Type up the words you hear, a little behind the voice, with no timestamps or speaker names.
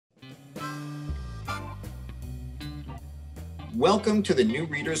Welcome to the New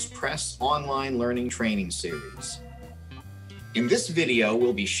Readers Press online learning training series. In this video,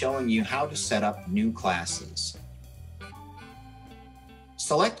 we'll be showing you how to set up new classes.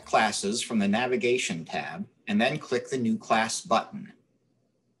 Select Classes from the Navigation tab and then click the New Class button.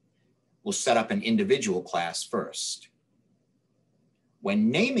 We'll set up an individual class first. When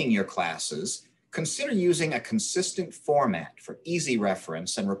naming your classes, consider using a consistent format for easy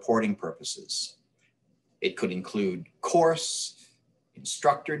reference and reporting purposes. It could include course,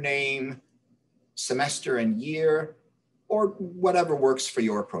 instructor name, semester and year, or whatever works for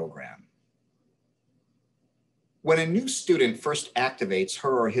your program. When a new student first activates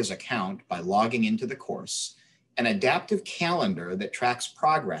her or his account by logging into the course, an adaptive calendar that tracks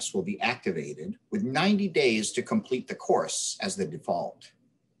progress will be activated with 90 days to complete the course as the default.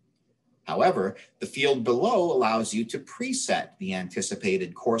 However, the field below allows you to preset the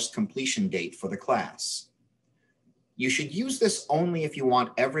anticipated course completion date for the class. You should use this only if you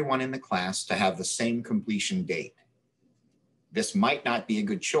want everyone in the class to have the same completion date. This might not be a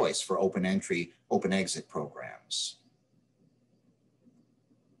good choice for open entry, open exit programs.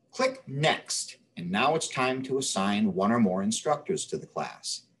 Click Next, and now it's time to assign one or more instructors to the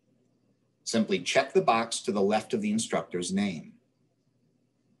class. Simply check the box to the left of the instructor's name.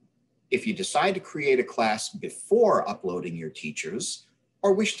 If you decide to create a class before uploading your teachers,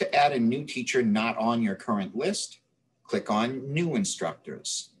 or wish to add a new teacher not on your current list, click on New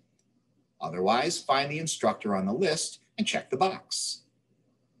Instructors. Otherwise, find the instructor on the list and check the box.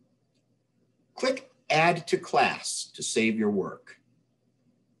 Click Add to Class to save your work.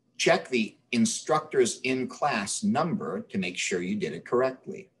 Check the Instructors in Class number to make sure you did it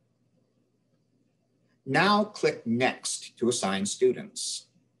correctly. Now click Next to assign students.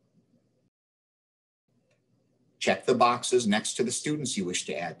 Check the boxes next to the students you wish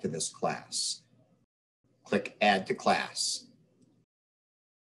to add to this class. Click Add to Class.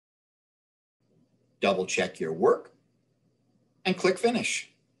 Double check your work and click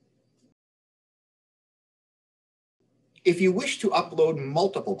Finish. If you wish to upload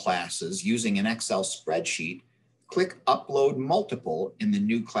multiple classes using an Excel spreadsheet, click Upload Multiple in the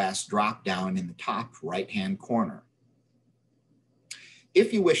New Class drop-down in the top right-hand corner.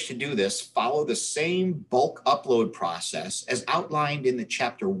 If you wish to do this, follow the same bulk upload process as outlined in the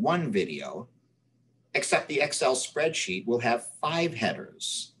Chapter 1 video, except the Excel spreadsheet will have 5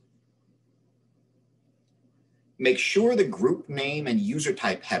 headers. Make sure the group name and user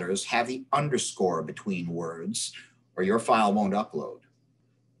type headers have the underscore between words, or your file won't upload.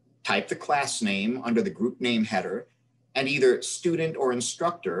 Type the class name under the group name header and either student or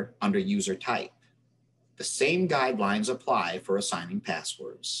instructor under user type. The same guidelines apply for assigning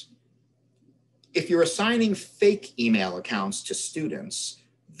passwords. If you're assigning fake email accounts to students,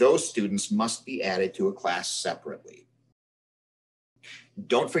 those students must be added to a class separately.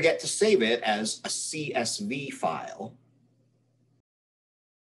 Don't forget to save it as a CSV file.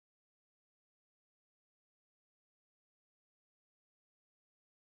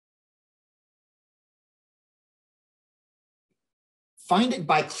 Find it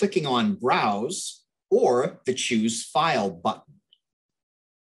by clicking on Browse or the Choose File button.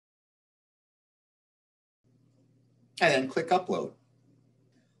 And then click Upload.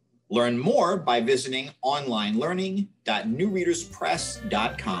 Learn more by visiting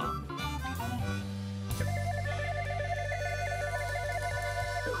onlinelearning.newreaderspress.com.